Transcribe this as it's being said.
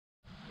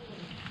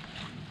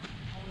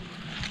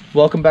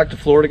Welcome back to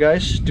Florida,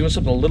 guys. Doing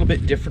something a little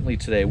bit differently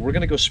today. We're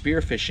gonna go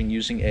spearfishing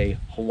using a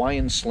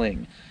Hawaiian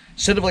sling.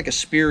 Instead of like a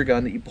spear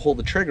gun that you pull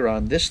the trigger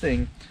on, this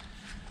thing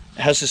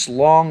has this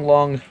long,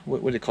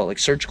 what do you call it, like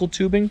surgical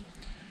tubing,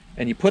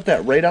 and you put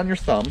that right on your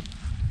thumb,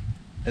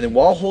 and then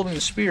while holding the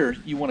spear,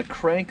 you want to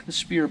crank the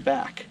spear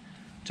back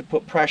to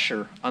put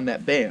pressure on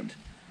that band.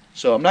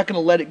 So I'm not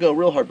going to let it go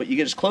real hard, but you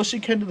get as close as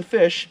you can to the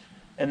fish,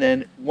 and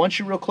then once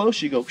you're real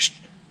close, you go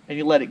and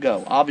you let it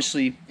go.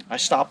 Obviously, I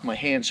stop my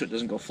hand so it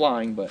doesn't go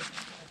flying, but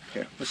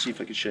here, let's see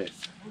if I can show you.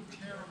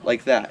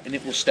 Like that, and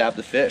it will stab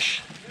the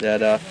fish.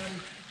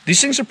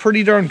 These things are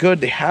pretty darn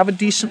good. They have a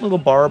decent little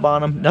barb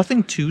on them.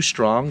 Nothing too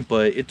strong,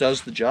 but it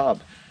does the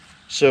job.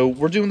 So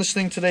we're doing this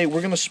thing today.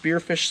 We're going to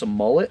spearfish some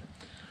mullet.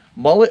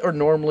 Mullet are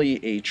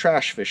normally a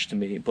trash fish to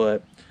me,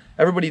 but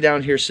everybody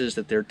down here says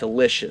that they're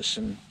delicious,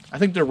 and I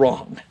think they're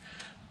wrong.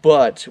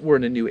 But we're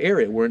in a new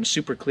area. We're in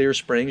super clear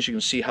springs. You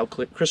can see how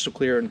crystal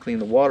clear and clean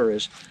the water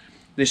is.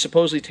 They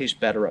supposedly taste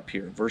better up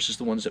here versus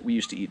the ones that we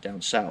used to eat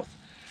down south.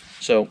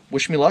 So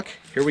wish me luck.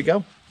 Here we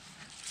go.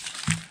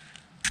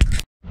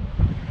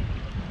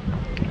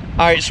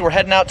 All right, so we're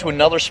heading out to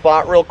another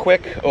spot real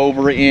quick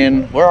over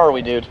in, where are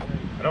we, dude?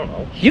 I don't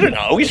know. You don't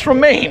know, he's from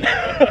Maine.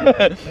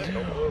 We're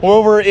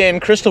over in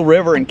Crystal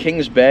River in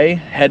Kings Bay,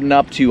 heading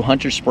up to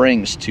Hunter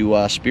Springs to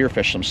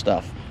spearfish some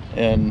stuff.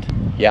 And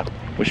yeah,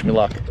 wish me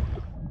luck.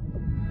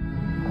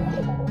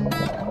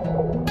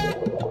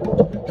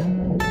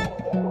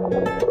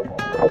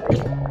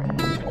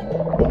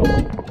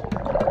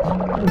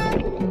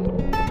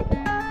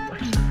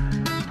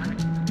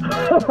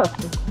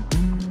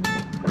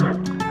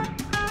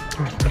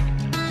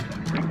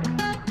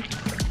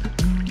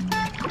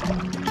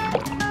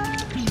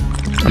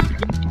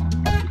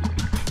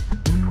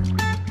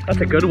 That's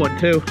a good one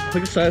too. Look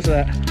at the size of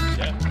that.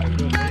 Yeah.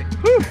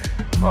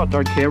 Oh,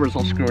 darn camera's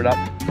all screwed up.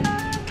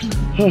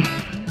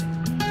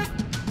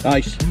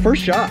 Nice.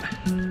 First shot.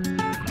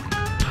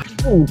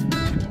 Oh.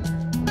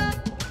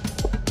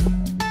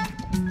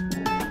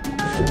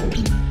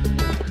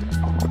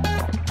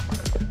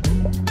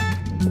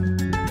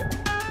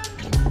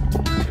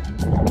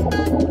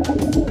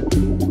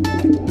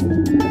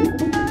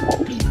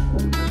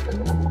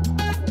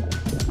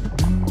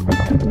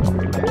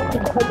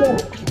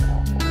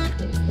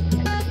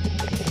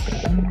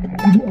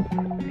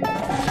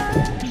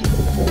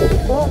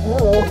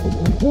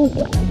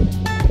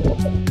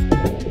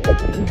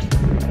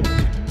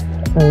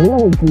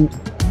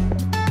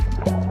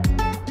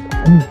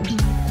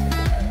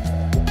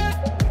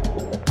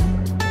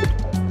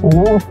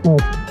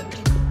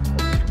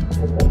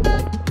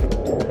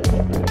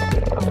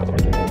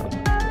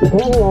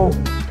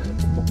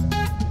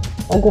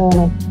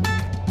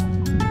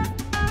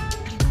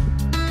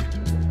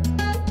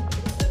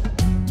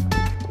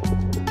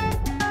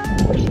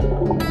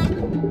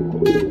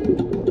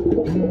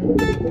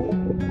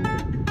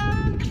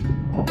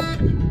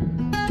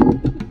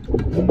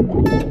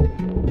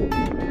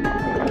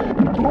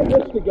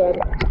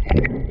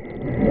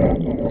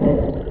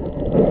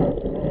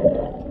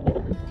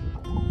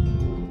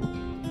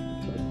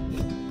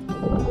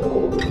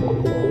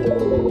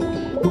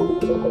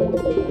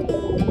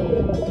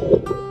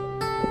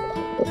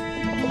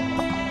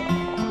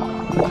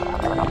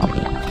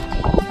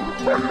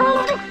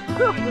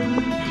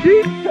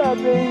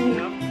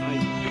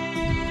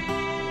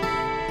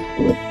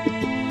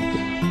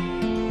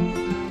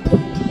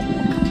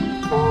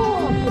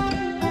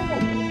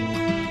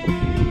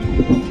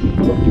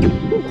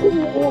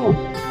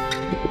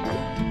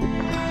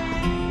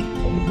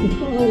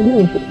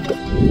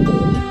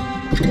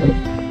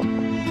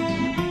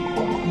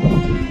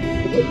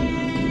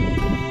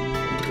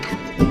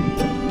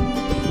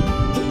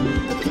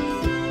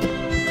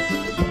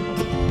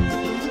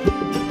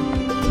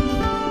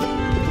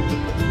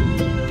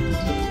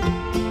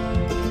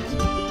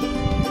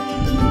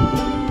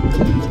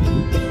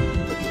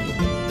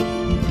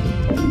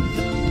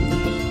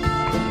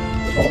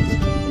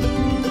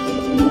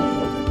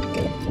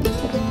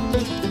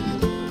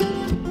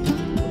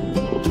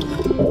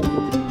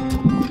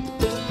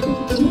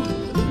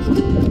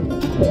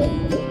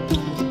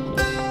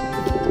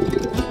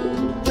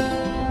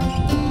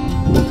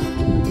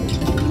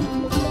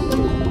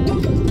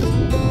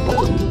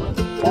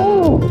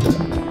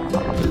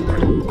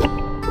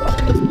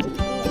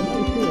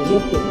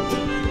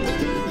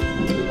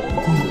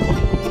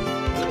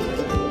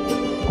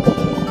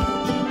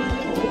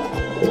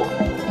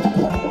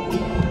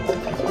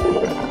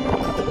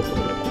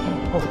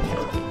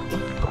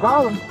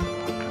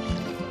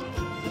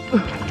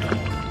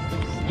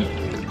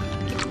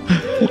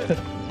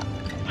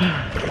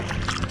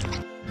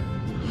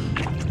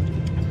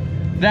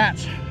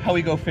 That's how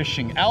we go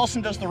fishing.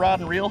 Allison does the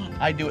rod and reel.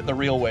 I do it the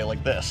real way,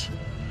 like this.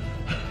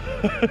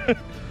 Look at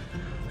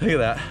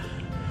that.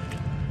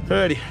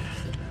 Alrighty.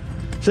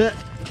 Sit.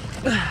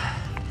 All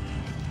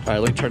right,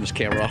 let me turn this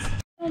camera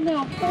off.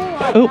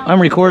 Oh,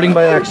 I'm recording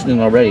by accident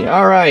already.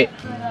 All right.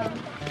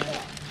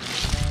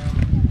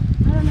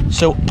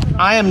 So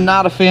I am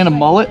not a fan of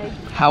mullet.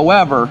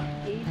 However,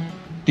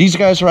 These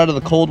guys are out of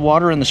the cold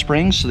water in the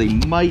spring, so they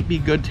might be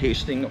good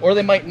tasting, or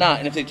they might not.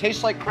 And if they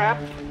taste like crap,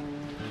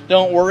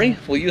 don't worry.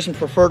 We'll use them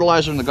for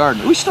fertilizer in the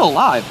garden. Oh, he's still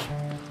alive.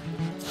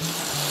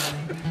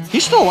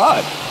 He's still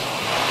alive.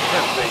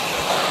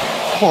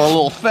 Poor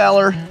little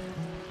feller.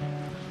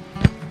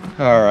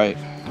 All right.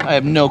 I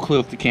have no clue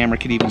if the camera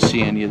could even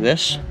see any of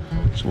this,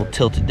 so we'll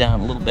tilt it down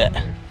a little bit.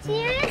 Do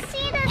you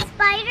see the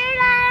spider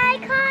that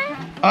I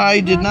caught? I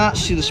did not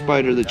see the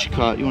spider that you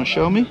caught. You want to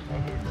show me?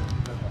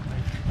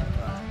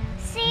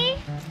 See?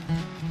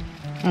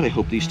 God, I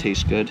hope these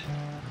taste good.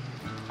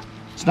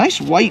 It's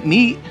nice white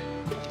meat.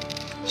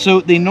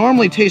 So they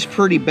normally taste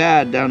pretty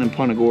bad down in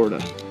Punta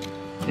Gorda,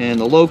 and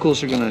the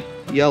locals are gonna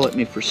yell at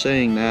me for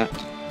saying that.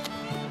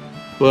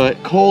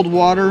 But cold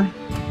water,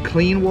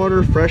 clean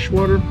water, fresh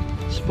water,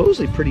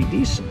 supposedly pretty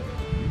decent.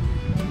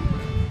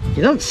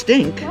 It doesn't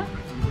stink. Yeah.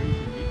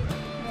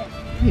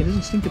 Hey, it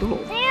doesn't stink at all.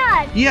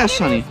 Dad, Yes,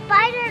 see honey. the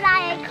spider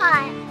that I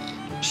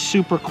caught.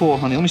 Super cool,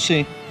 honey. Let me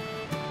see.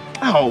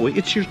 Oh,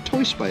 it's your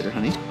toy spider,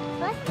 honey.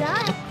 What's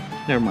that?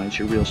 Never mind, it's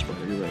your real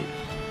spider. You're right.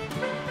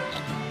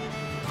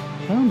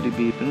 Tom do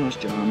beeping. What's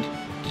John?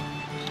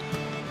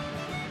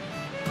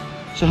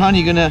 So, honey,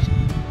 you gonna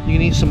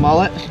eat some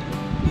mullet?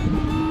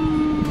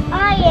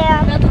 I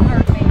am. Doesn't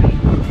hurt, maybe.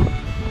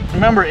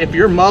 Remember, if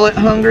you're mullet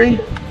hungry,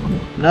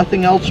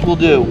 nothing else will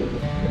do.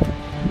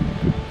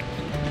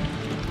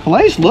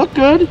 Fillets look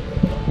good.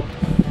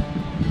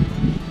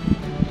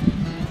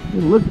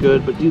 They look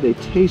good, but do they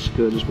taste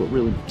good is what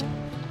really...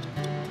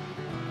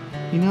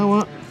 You know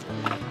what?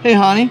 Hey,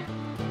 honey.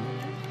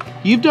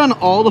 You've done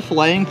all the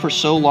filleting for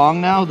so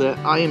long now that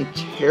I am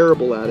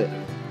terrible at it.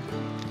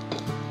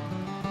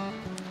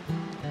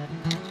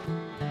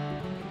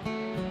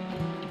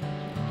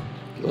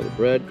 A little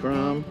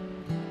breadcrumb.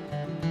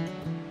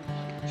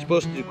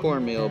 Supposed to do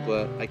cornmeal,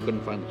 but I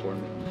couldn't find the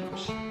cornmeal in the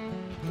house.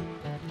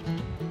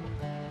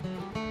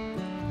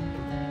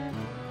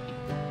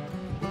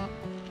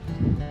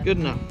 Good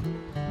enough.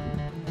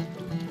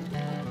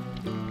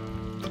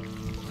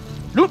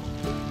 Nope.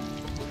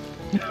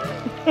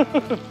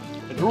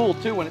 It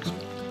drooled too when it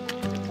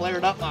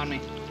flared up on me.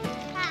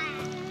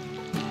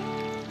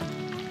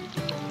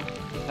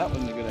 That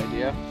wasn't a good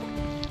idea.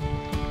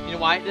 You know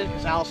why it did?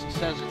 Because Allison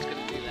says it's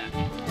going to do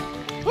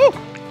that. Woo!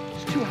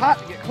 It's too hot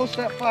to get close to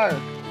that fire.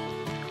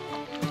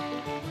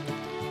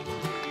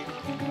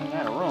 I'm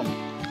out of room.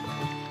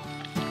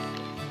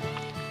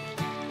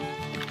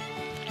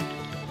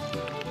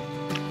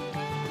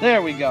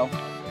 There we go.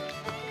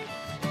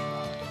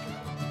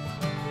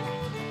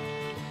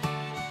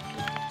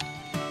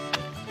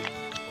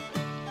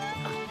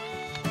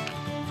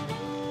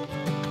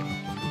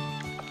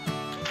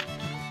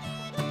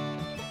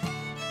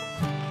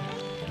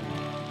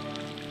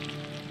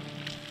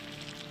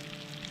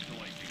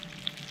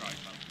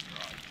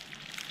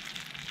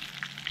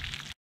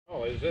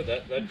 Oh, is it?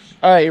 That's...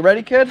 All right, you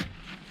ready, kid?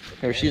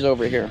 Here, she's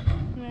over here.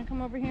 You want to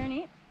come over here and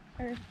eat?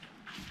 Or...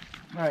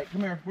 All right,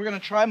 come here. We're gonna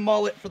try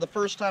mullet for the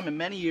first time in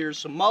many years.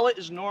 So mullet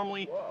is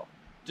normally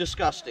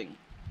disgusting,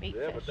 Bait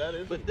Yeah, fish. but that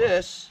is... but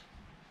this,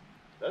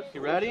 That's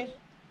you ready? delicious.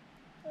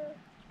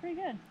 It's pretty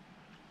good.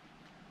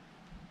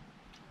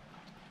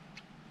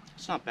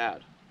 It's not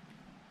bad.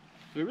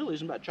 It really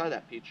isn't bad. Try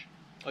that, Peach.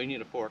 Oh, you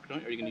need a fork,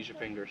 don't you? Or you can use your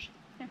fingers.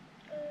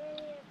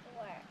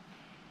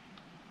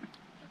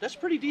 That's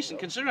pretty decent,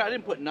 considering I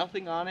didn't put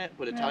nothing on it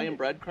but Italian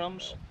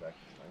breadcrumbs,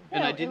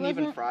 and Yeah, I it didn't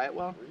even wasn't- fry it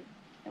well.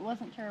 It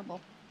wasn't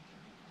terrible.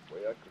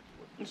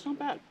 It's not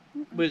bad,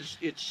 but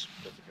it's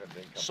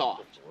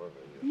soft.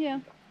 Yeah.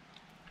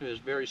 It is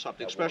very soft,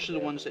 especially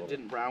the ones that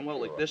didn't brown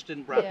well. Like this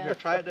didn't brown. Yeah. Here,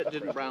 try it. That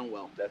didn't brown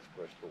well. That's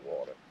crystal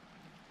water.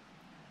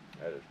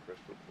 That is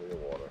crystal clear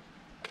water.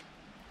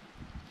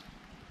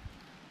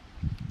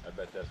 I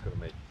bet that's gonna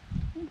make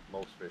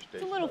most fish taste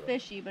It's a little better.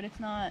 fishy, but it's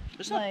not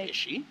It's not like...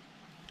 fishy.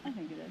 I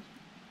think it is.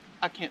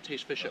 I can't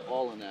taste fish at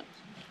all in that.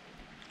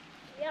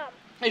 Yum.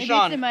 Hey, It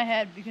Sean, gets in my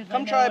head because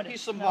come I know try a what it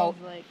piece of smells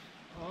mullet.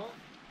 like.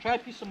 try a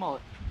piece of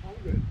mullet.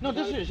 No,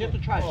 this is. You have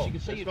to try it. So you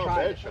can say you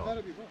tried it.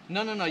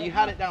 No. You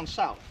had it down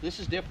south. This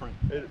is different.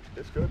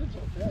 It's good.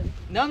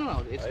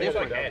 No. It's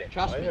different.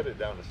 Trust I me. had it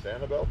down to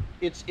Sanibel.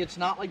 It's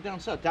not like down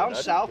south. Down I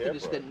didn't south, care it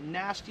is for the it.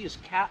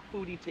 nastiest cat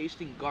foody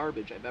tasting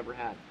garbage I've ever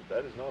had.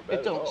 That is not bad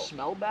It don't at all.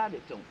 smell bad.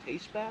 It don't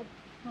taste bad.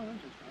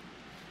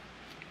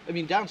 I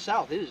mean, down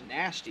south, it is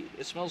nasty.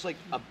 It smells like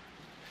a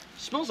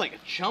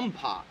chum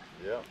pot.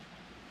 Yeah.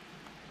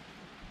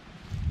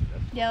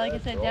 Yeah, like I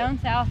That's said, all. down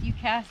south you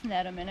cast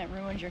net them and it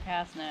ruins your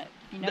cast net.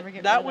 You never get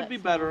rid That of would be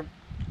smell. better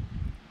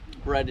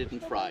breaded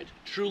and fried.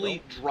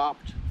 Truly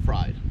dropped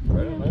fried.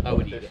 Right on that I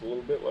would one, eat tastes it. a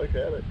little bit like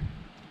haddock.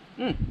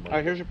 All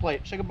right, here's your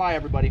plate. Say goodbye,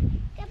 everybody.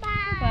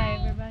 Goodbye. Bye,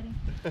 everybody.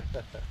 Bye,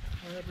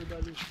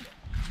 everybody.